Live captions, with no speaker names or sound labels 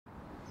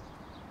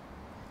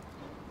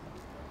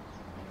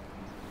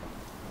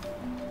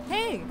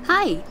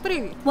Hi.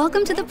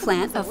 Welcome to the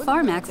plant of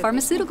Farmak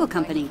Pharmaceutical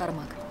Company.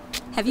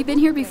 Have you been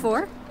here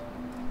before?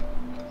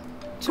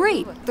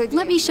 Great.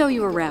 Let me show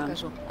you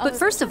around. But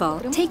first of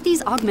all, take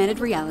these augmented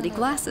reality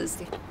glasses.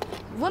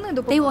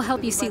 They will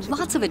help you see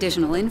lots of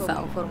additional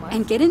info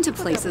and get into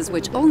places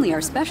which only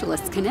our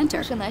specialists can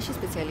enter.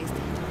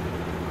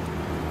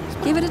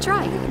 Give it a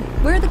try.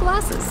 Where are the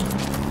glasses?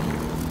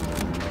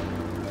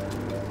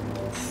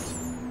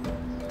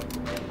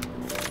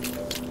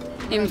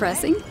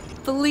 Impressing?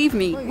 Believe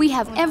me, we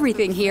have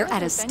everything here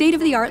at a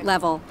state-of-the-art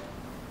level.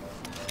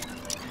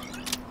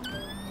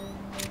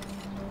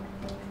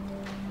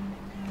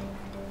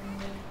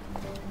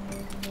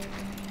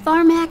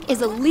 Farmak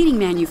is a leading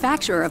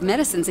manufacturer of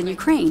medicines in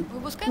Ukraine.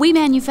 We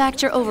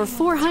manufacture over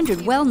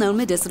 400 well-known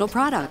medicinal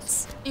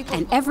products.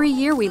 And every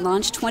year we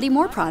launch 20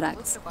 more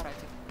products.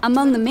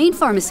 Among the main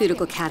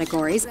pharmaceutical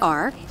categories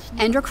are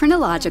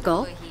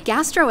endocrinological,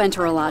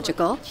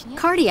 gastroenterological,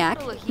 cardiac,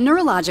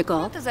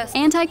 neurological,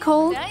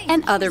 anti-cold,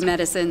 and other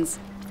medicines.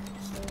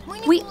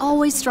 We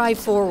always strive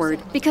forward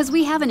because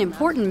we have an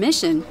important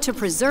mission to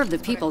preserve the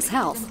people's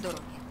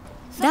health.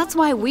 That's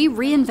why we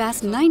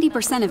reinvest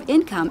 90% of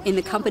income in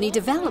the company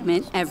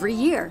development every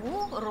year.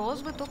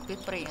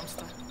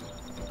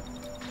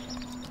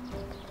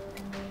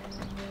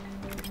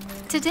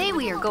 Today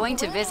we are going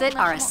to visit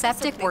our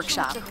aseptic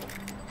workshop.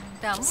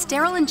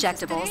 Sterile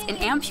injectables in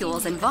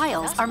ampules and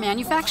vials are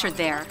manufactured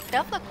there.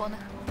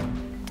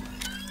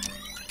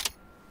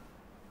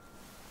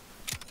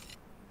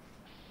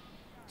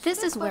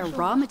 This is where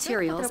raw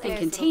materials and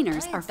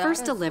containers are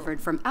first delivered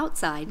from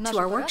outside to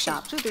our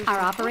workshop. Our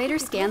operator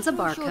scans a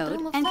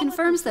barcode and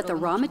confirms that the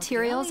raw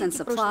materials and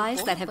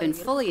supplies that have been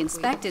fully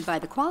inspected by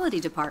the quality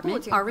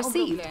department are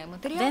received.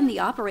 Then the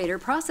operator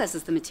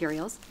processes the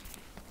materials,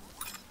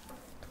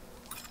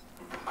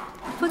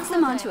 puts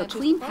them onto a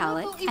clean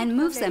pallet, and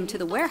moves them to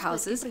the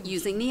warehouses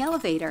using the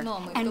elevator.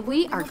 And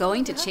we are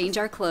going to change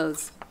our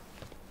clothes.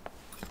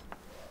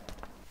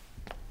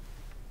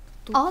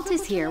 Alt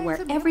is here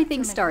where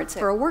everything starts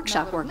for a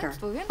workshop worker.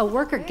 A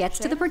worker gets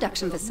to the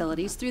production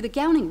facilities through the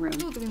gowning room.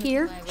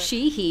 Here,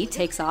 he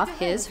takes off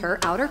her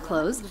outer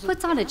clothes,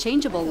 puts on a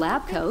changeable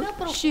lab coat,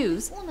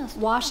 shoes,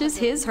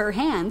 washes her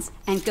hands,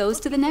 and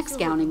goes to the next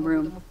gowning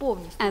room.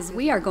 As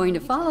we are going to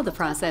follow the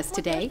process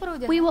today,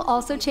 we will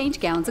also change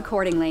gowns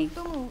accordingly.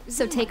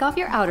 So take off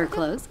your outer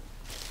clothes,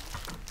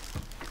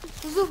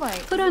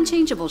 put on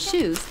changeable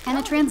shoes and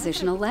a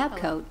transitional lab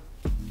coat.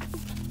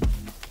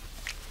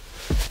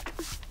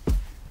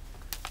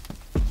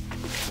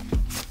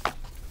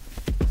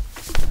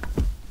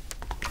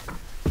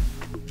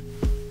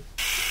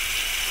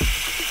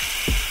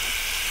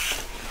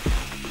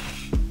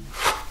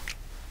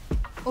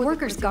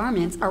 Workers'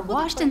 garments are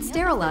washed and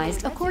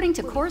sterilized according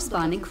to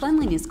corresponding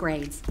cleanliness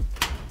grades.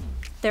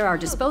 There are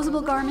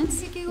disposable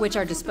garments, which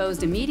are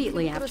disposed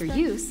immediately after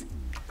use,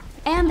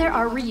 and there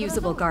are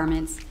reusable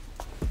garments.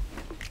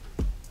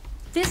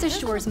 This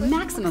assures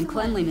maximum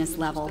cleanliness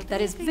level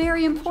that is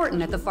very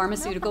important at the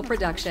pharmaceutical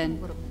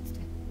production.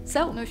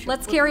 So,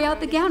 let's carry out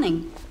the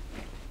gowning.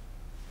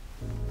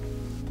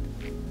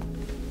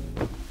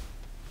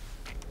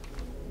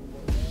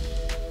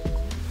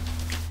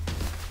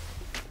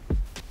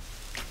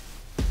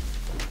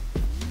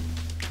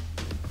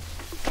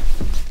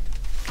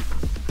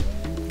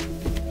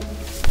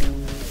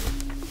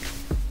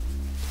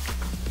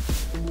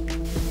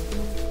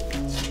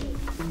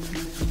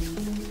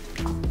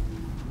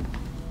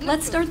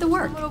 Let's start the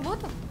work.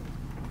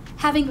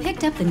 Having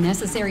picked up the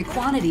necessary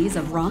quantities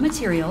of raw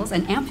materials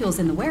and ampules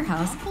in the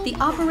warehouse, the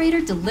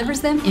operator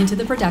delivers them into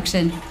the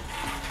production.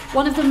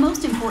 One of the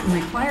most important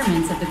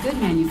requirements of the Good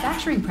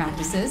Manufacturing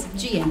Practices,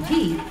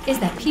 GMP, is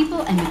that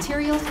people and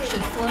materials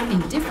should flow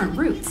in different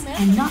routes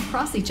and not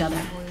cross each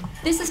other.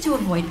 This is to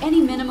avoid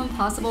any minimum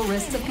possible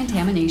risks of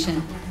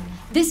contamination.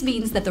 This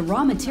means that the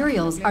raw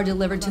materials are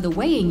delivered to the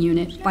weighing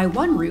unit by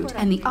one route,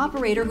 and the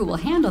operator who will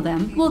handle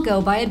them will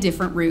go by a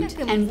different route,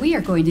 and we are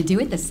going to do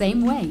it the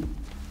same way.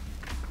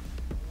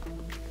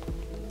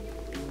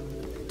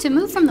 To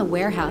move from the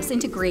warehouse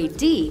into grade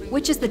D,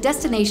 which is the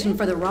destination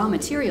for the raw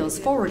materials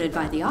forwarded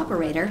by the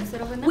operator,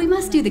 we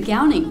must do the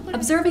gowning,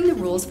 observing the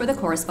rules for the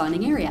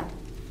corresponding area.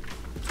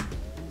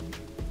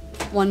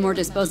 One more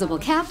disposable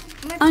cap,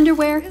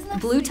 underwear,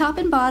 blue top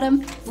and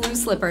bottom, blue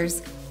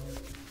slippers.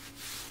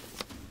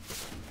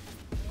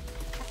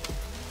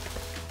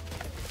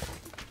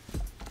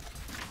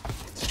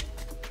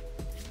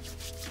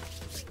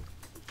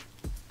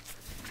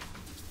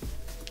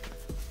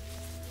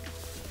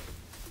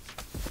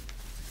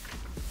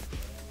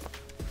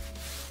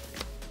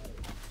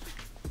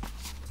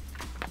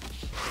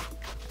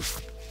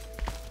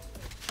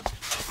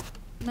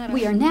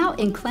 We are now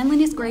in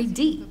cleanliness grade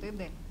D.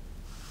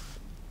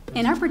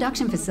 In our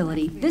production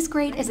facility, this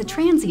grade is a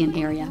transient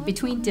area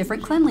between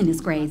different cleanliness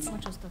grades.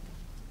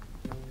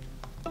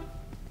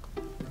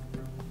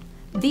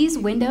 These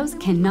windows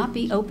cannot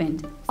be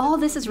opened. All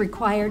this is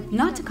required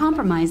not to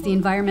compromise the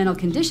environmental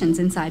conditions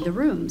inside the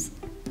rooms.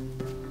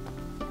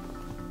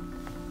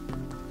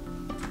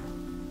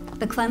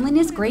 The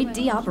cleanliness grade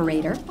D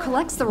operator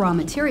collects the raw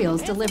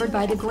materials delivered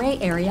by the gray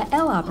area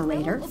L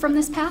operator from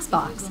this pass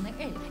box.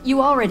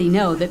 You already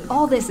know that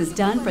all this is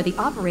done for the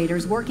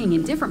operators working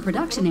in different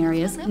production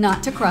areas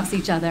not to cross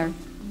each other.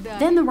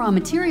 Then the raw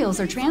materials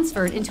are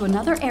transferred into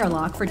another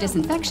airlock for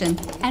disinfection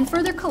and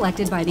further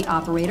collected by the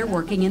operator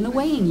working in the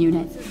weighing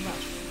unit.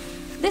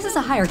 This is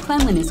a higher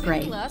cleanliness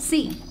grade,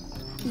 C.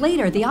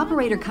 Later, the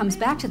operator comes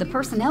back to the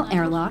personnel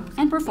airlock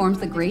and performs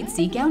the grade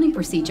C gowning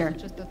procedure.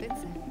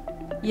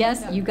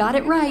 Yes, you got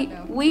it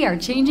right. We are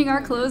changing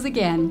our clothes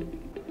again.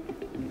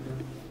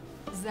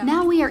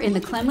 Now we are in the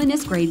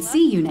cleanliness grade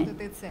C unit.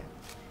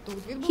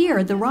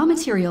 Here, the raw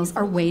materials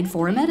are weighed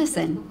for a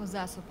medicine.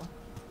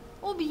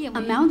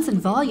 Amounts and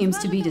volumes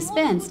to be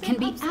dispensed can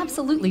be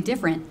absolutely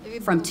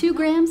different, from 2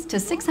 grams to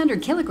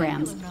 600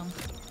 kilograms.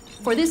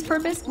 For this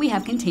purpose, we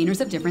have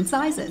containers of different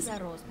sizes.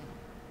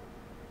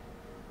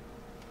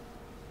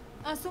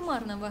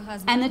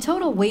 And the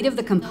total weight of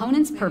the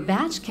components per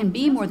batch can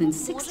be more than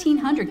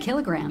 1,600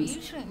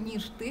 kilograms.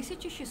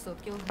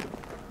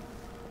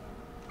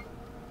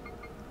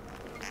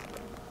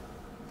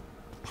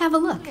 Have a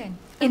look.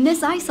 In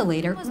this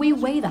isolator, we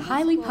weigh the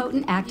highly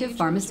potent active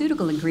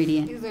pharmaceutical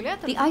ingredient.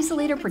 The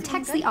isolator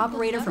protects the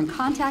operator from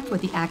contact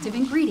with the active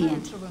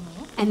ingredient,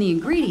 and the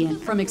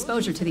ingredient from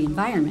exposure to the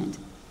environment.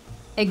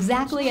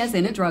 Exactly as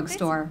in a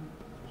drugstore.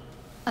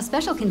 A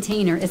special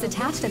container is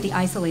attached at the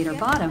isolator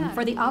bottom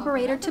for the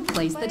operator to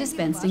place the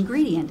dispensed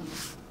ingredient.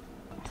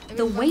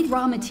 The weighed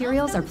raw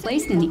materials are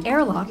placed in the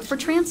airlock for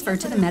transfer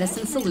to the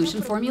medicine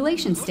solution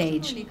formulation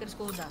stage.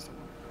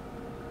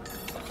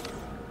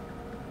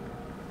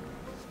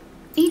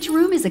 Each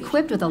room is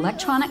equipped with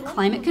electronic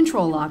climate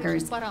control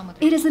lockers.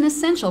 It is an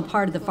essential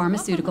part of the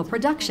pharmaceutical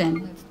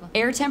production.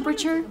 Air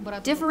temperature,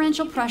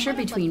 differential pressure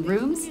between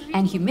rooms,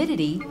 and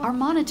humidity are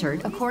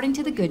monitored according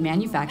to the good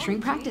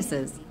manufacturing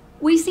practices.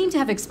 We seem to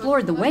have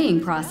explored the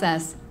weighing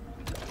process.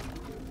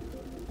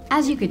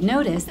 As you could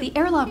notice, the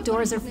airlock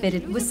doors are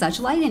fitted with such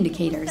light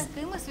indicators.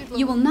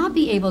 You will not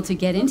be able to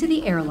get into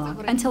the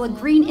airlock until a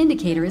green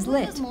indicator is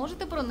lit.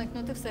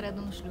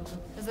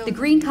 The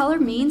green color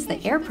means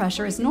the air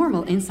pressure is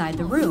normal inside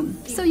the room,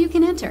 so you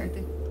can enter.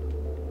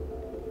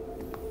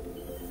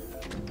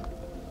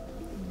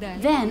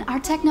 Then, our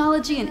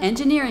technology and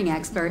engineering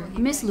expert,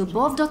 Ms.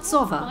 Lubov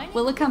Dotsova,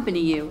 will accompany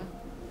you.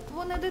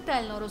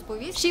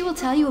 She will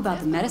tell you about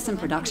the medicine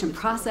production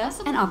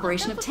process and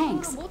operation of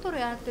tanks.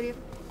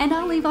 And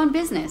I'll leave on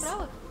business.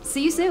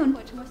 See you soon.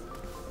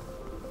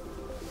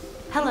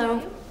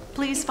 Hello,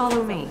 please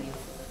follow me.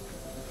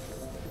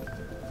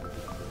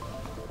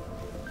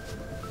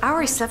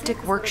 Our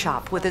aseptic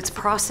workshop with its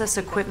process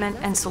equipment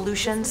and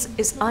solutions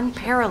is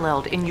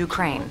unparalleled in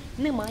Ukraine.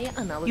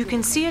 You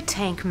can see a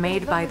tank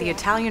made by the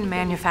Italian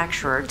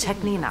manufacturer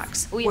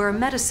Techninox, where a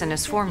medicine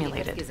is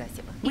formulated.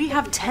 We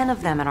have 10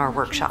 of them in our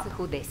workshop.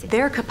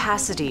 Their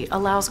capacity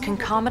allows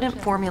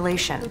concomitant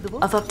formulation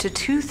of up to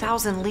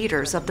 2,000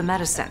 liters of the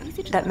medicine.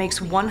 That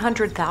makes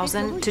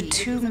 100,000 to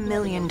 2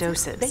 million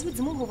doses.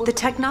 The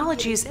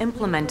technologies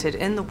implemented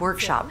in the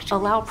workshop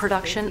allow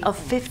production of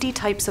 50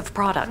 types of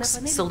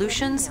products,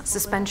 solutions,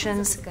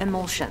 suspensions,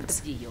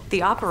 emulsions.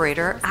 The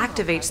operator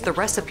activates the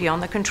recipe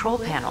on the control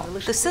panel.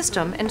 The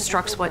system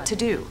instructs what to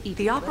do.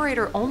 The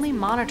operator only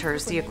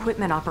monitors the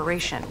equipment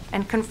operation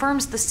and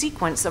confirms the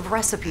sequence of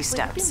recipe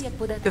steps.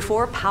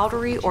 Before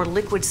powdery or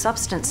liquid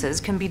substances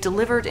can be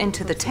delivered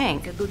into the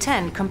tank,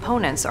 10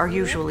 components are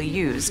usually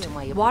used.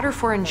 Water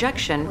for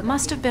injection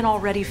must have been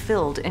already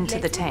filled into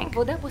the tank.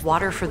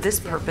 Water for this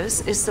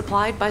purpose is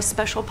supplied by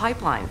special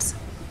pipelines.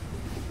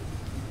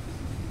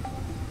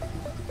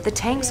 The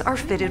tanks are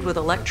fitted with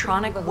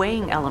electronic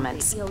weighing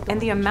elements,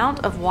 and the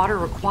amount of water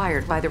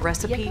required by the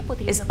recipe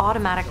is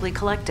automatically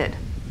collected.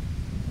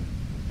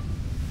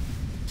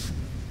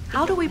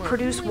 How do we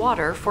produce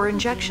water for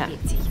injection?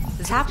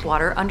 Tap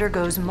water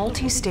undergoes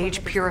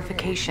multi-stage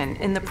purification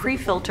in the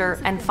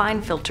pre-filter and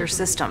fine filter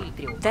system.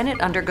 Then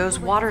it undergoes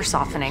water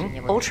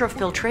softening,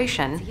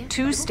 ultrafiltration,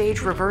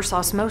 2-stage reverse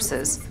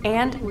osmosis,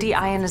 and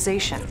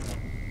deionization.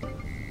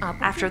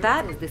 After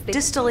that,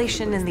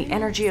 distillation in the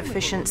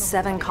energy-efficient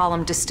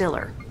 7-column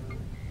distiller.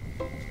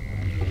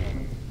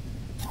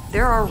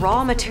 There are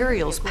raw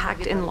materials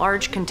packed in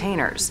large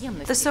containers,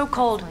 the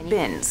so-called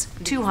bins,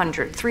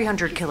 200,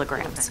 300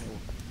 kilograms.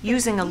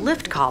 Using a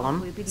lift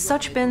column,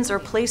 such bins are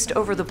placed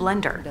over the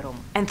blender,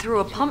 and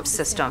through a pump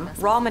system,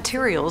 raw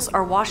materials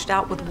are washed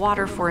out with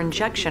water for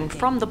injection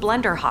from the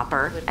blender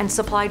hopper and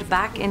supplied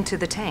back into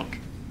the tank.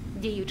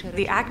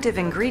 The active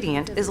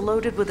ingredient is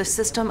loaded with a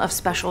system of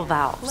special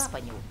valves.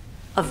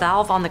 A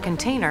valve on the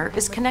container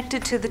is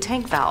connected to the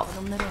tank valve.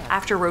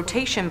 After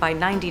rotation by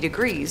 90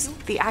 degrees,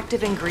 the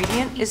active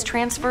ingredient is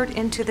transferred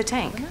into the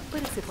tank.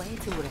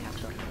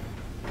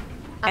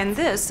 And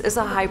this is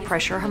a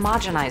high-pressure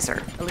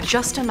homogenizer.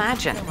 Just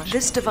imagine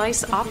this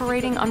device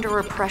operating under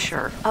a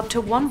pressure up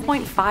to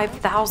 1.5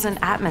 thousand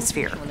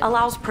atmosphere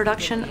allows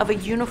production of a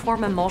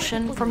uniform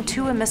emulsion from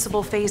 2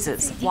 immiscible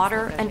phases,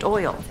 water and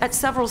oil, at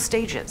several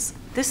stages.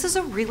 This is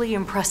a really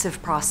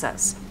impressive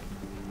process.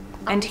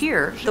 And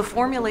here, the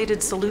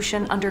formulated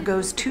solution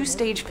undergoes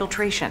two-stage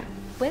filtration.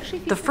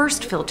 The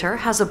first filter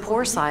has a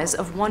pore size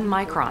of 1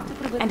 micron,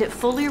 and it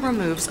fully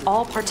removes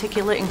all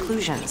particulate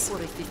inclusions.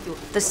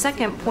 The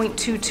second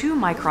 0.22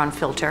 micron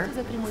filter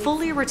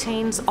fully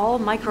retains all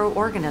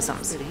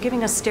microorganisms,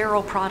 giving a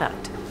sterile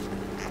product.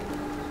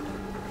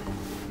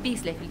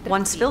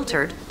 Once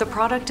filtered, the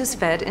product is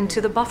fed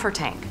into the buffer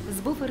tank.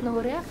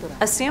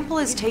 A sample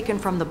is taken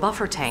from the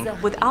buffer tank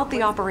without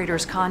the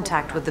operator's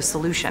contact with the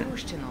solution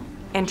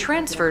and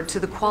transferred to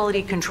the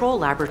quality control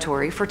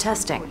laboratory for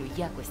testing.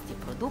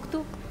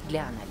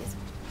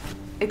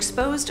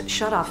 Exposed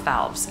shutoff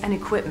valves and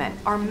equipment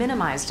are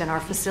minimized in our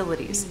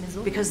facilities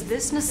because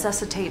this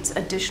necessitates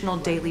additional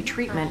daily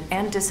treatment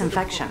and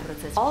disinfection.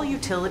 All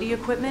utility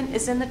equipment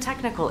is in the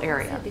technical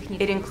area.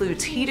 It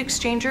includes heat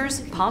exchangers,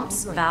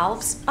 pumps,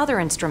 valves,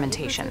 other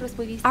instrumentation.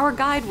 Our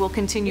guide will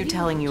continue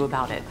telling you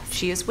about it.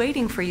 She is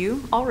waiting for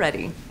you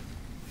already.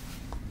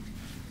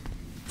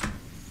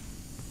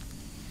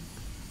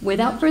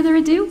 Without further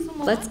ado,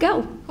 let's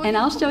go, and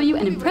I'll show you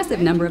an impressive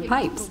number of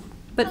pipes.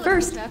 But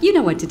first, you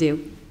know what to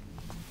do.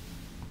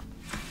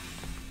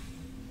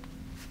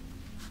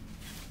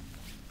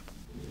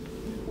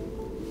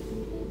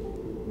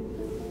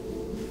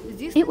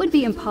 It would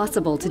be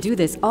impossible to do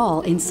this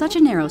all in such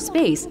a narrow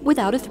space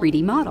without a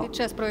 3D model.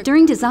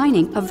 During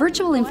designing, a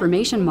virtual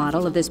information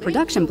model of this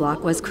production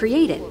block was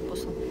created,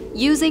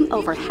 using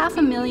over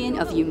 500,000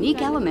 of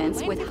unique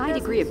elements with high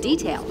degree of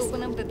details.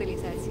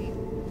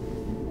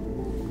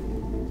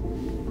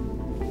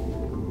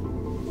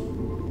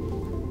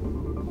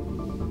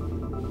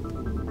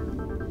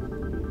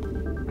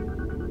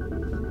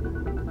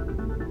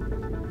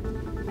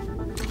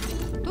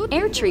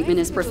 Air treatment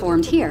is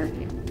performed here,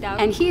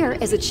 and here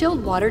is a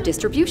chilled water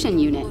distribution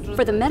unit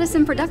for the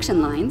medicine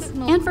production lines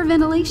and for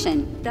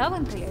ventilation.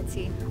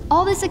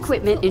 All this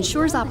equipment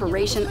ensures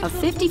operation of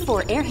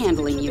 54 air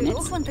handling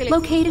units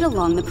located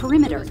along the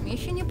perimeter.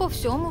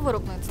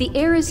 The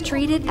air is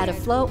treated at a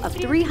flow of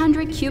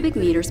 300 cubic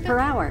meters per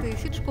hour.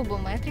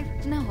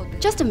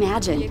 Just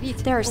imagine,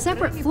 there are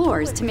separate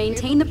floors to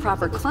maintain the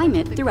proper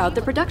climate throughout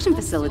the production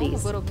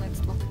facilities.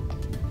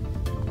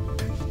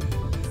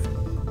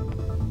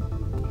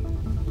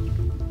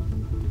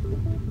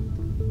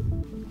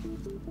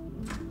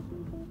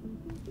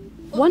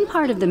 One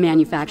part of the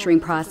manufacturing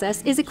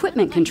process is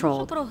equipment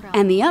controlled,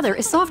 and the other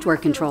is software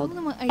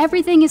controlled.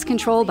 Everything is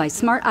controlled by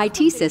smart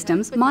IT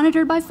systems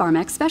monitored by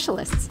Farmak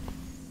specialists.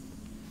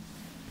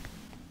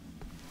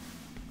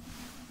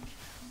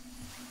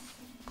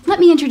 Let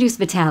me introduce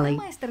Vitaly.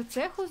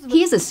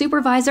 He is a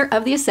supervisor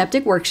of the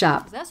aseptic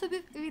workshop.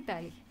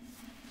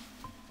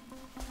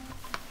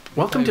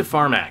 Welcome to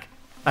Farmak.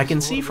 I can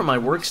see from my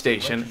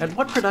workstation at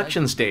what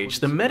production stage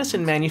the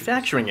medicine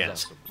manufacturing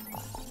is.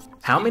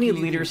 How many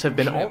liters have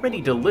been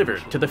already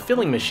delivered to the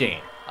filling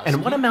machine,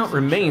 and what amount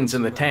remains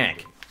in the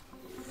tank?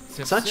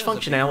 Such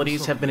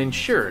functionalities have been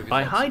ensured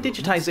by high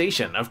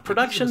digitization of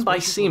production by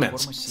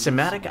Siemens'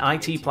 Somatic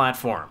IT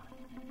platform.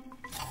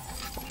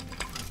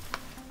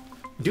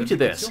 Due to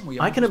this,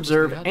 I can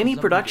observe any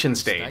production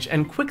stage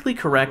and quickly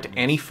correct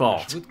any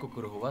fault.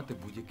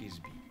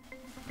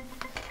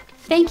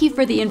 Thank you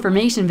for the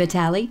information,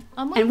 Vitaly.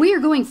 And we are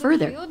going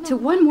further to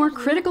one more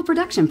critical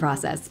production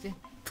process.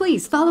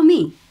 Please follow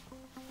me.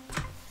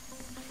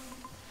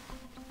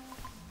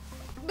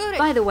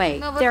 By the way,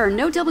 there are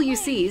no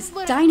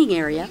WCs, dining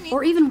area,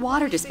 or even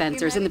water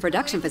dispensers in the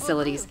production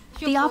facilities.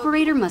 The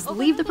operator must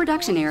leave the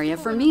production area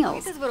for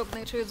meals.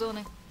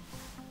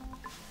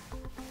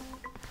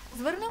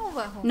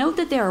 Note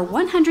that there are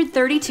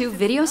 132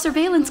 video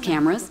surveillance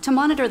cameras to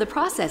monitor the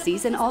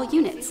processes in all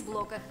units.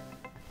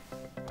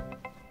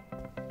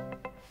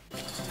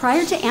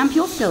 Prior to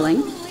ampule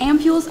filling,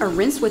 ampules are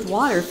rinsed with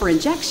water for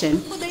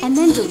injection and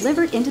then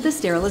delivered into the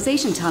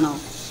sterilization tunnel.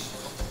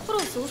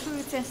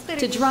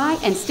 To dry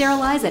and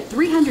sterilize at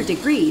 300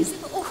 degrees,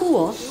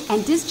 cool,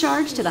 and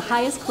discharge to the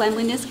highest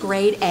cleanliness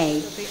grade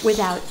A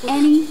without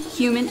any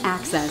human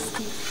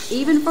access,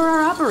 even for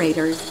our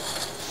operators.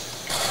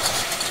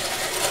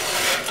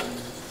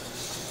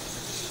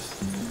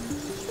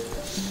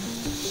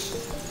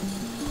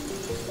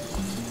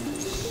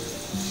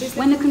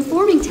 When the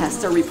conforming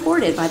tests are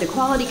reported by the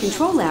Quality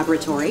Control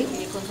Laboratory,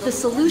 the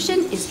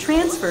solution is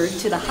transferred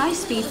to the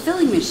high-speed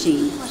filling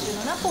machine.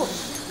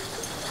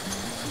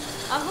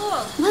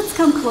 Let's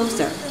come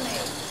closer.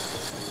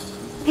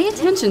 Pay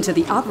attention to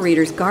the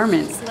operator's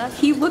garments.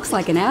 He looks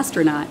like an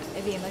astronaut.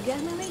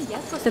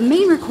 The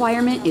main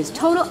requirement is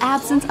total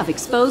absence of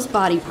exposed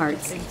body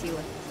parts.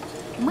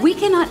 We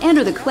cannot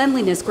enter the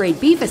cleanliness grade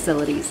B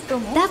facilities.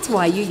 That's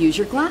why you use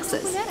your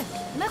glasses.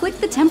 Click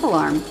the temple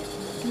arm.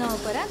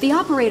 The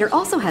operator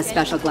also has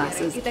special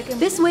glasses.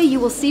 This way you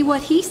will see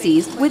what he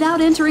sees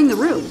without entering the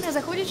room.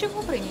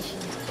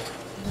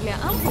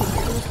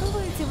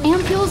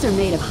 Ampules are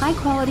made of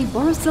high-quality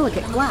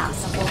borosilicate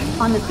glass.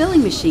 On the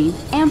filling machine,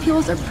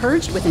 ampules are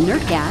purged with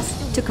inert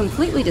gas to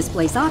completely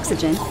displace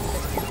oxygen,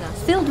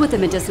 filled with a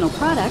medicinal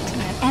product,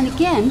 and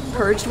again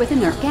purged with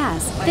inert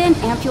gas. Then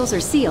ampules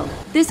are sealed.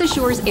 This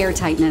assures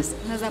airtightness.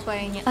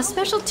 A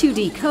special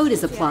 2D code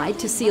is applied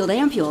to sealed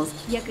ampules.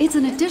 It's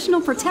an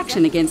additional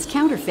protection against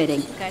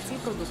counterfeiting.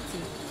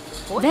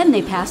 Then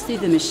they pass through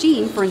the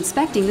machine for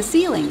inspecting the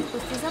sealing.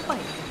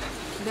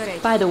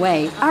 By the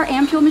way, our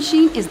ampule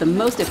machine is the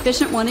most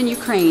efficient one in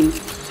Ukraine.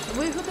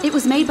 It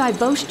was made by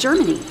Bosch,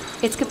 Germany.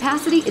 Its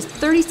capacity is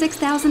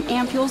 36,000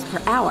 ampules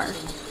per hour.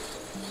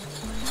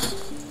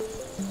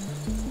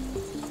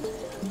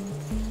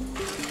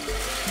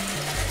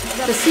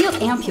 The sealed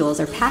ampules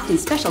are packed in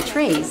special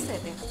trays,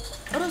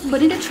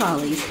 put into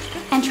trolleys,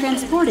 and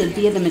transported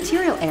via the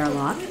material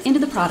airlock into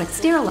the product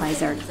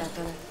sterilizer.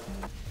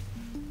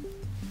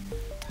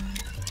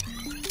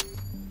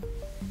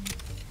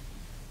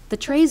 The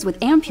trays with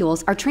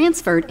ampules are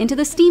transferred into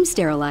the steam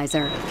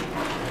sterilizer.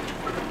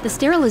 The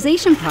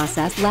sterilization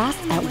process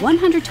lasts at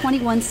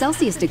 121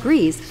 Celsius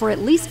degrees for at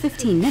least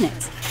 15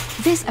 minutes.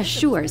 This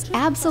assures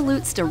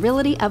absolute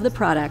sterility of the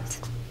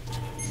product.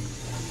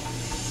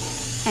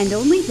 And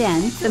only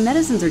then, the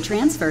medicines are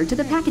transferred to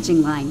the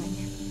packaging line.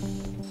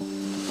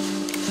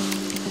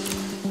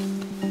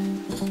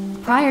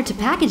 Prior to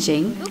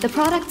packaging, the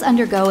products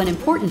undergo an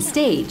important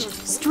stage,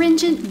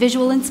 stringent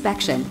visual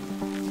inspection.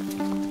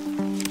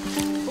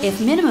 If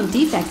minimum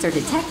defects are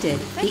detected,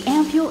 the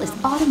ampule is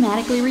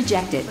automatically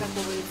rejected.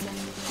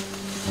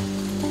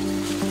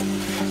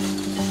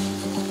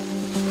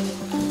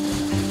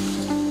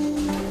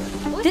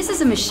 This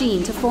is a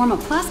machine to form a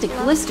plastic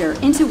blister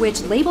into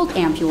which labeled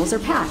ampules are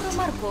packed.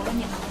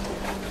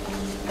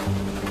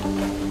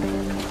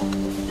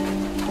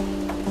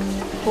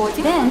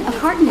 Then, a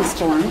carton is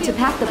formed to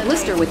pack the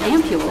blister with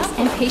ampules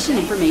and patient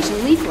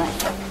information leaflet.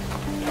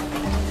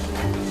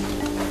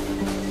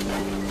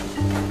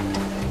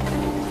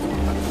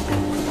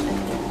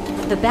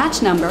 The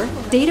batch number,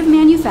 date of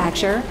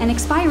manufacture, and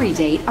expiry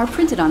date are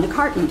printed on the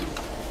carton.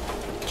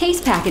 Case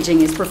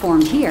packaging is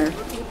performed here.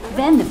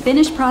 Then the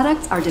finished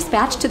products are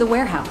dispatched to the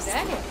warehouse.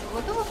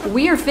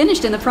 We are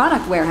finished in the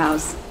product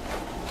warehouse.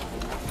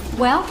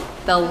 Well,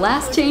 the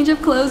last change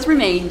of clothes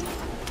remained.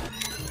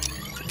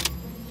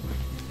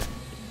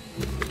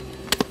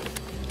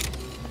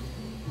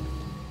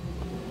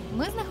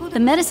 The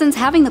medicines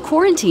having the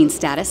quarantine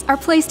status are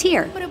placed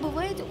here.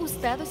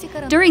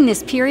 During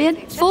this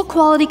period, full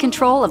quality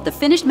control of the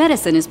finished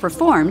medicine is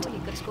performed,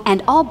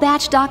 and all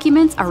batch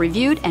documents are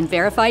reviewed and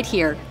verified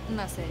here.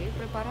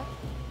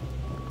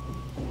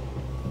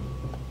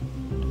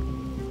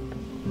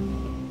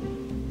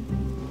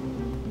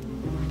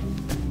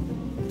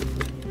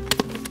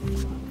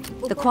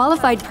 The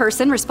qualified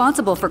person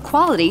responsible for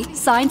quality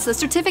signs the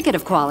certificate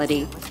of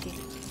quality.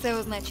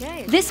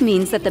 This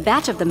means that the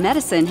batch of the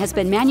medicine has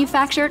been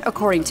manufactured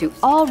according to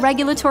all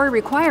regulatory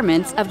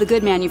requirements of the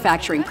good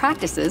manufacturing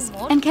practices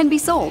and can be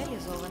sold.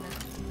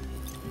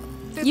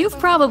 You've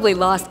probably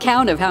lost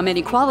count of how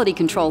many quality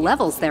control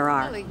levels there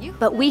are,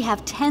 but we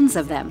have tens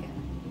of them.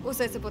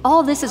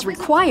 All this is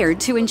required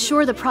to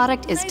ensure the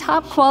product is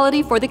top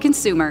quality for the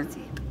consumer.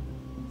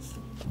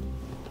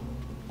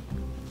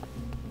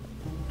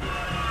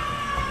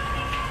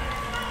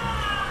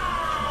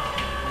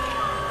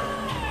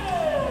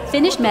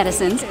 Finished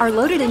medicines are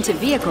loaded into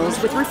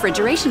vehicles with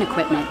refrigeration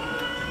equipment.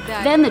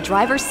 Then the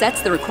driver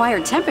sets the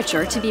required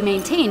temperature to be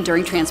maintained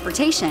during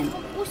transportation.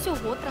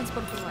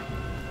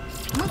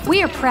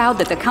 We are proud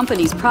that the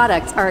company's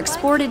products are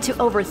exported to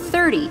over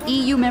 30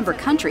 EU member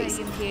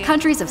countries,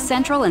 countries of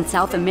Central and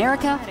South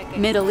America,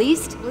 Middle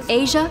East,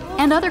 Asia,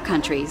 and other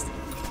countries.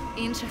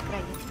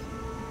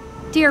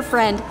 Dear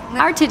friend,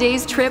 our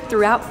today's trip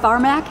throughout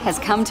Farmak has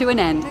come to an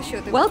end.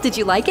 Well, did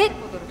you like it?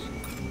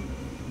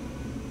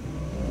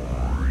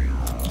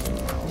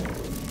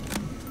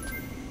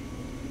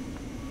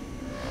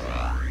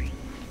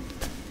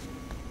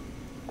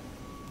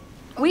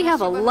 We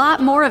have a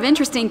lot more of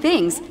interesting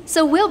things,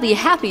 so we'll be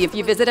happy if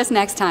you visit us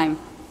next time.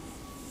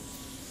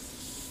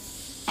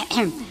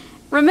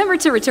 Remember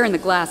to return the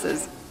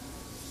glasses.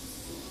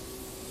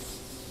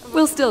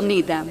 We'll still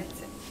need them.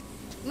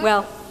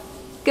 Well,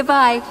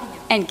 goodbye,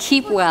 and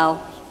keep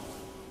well.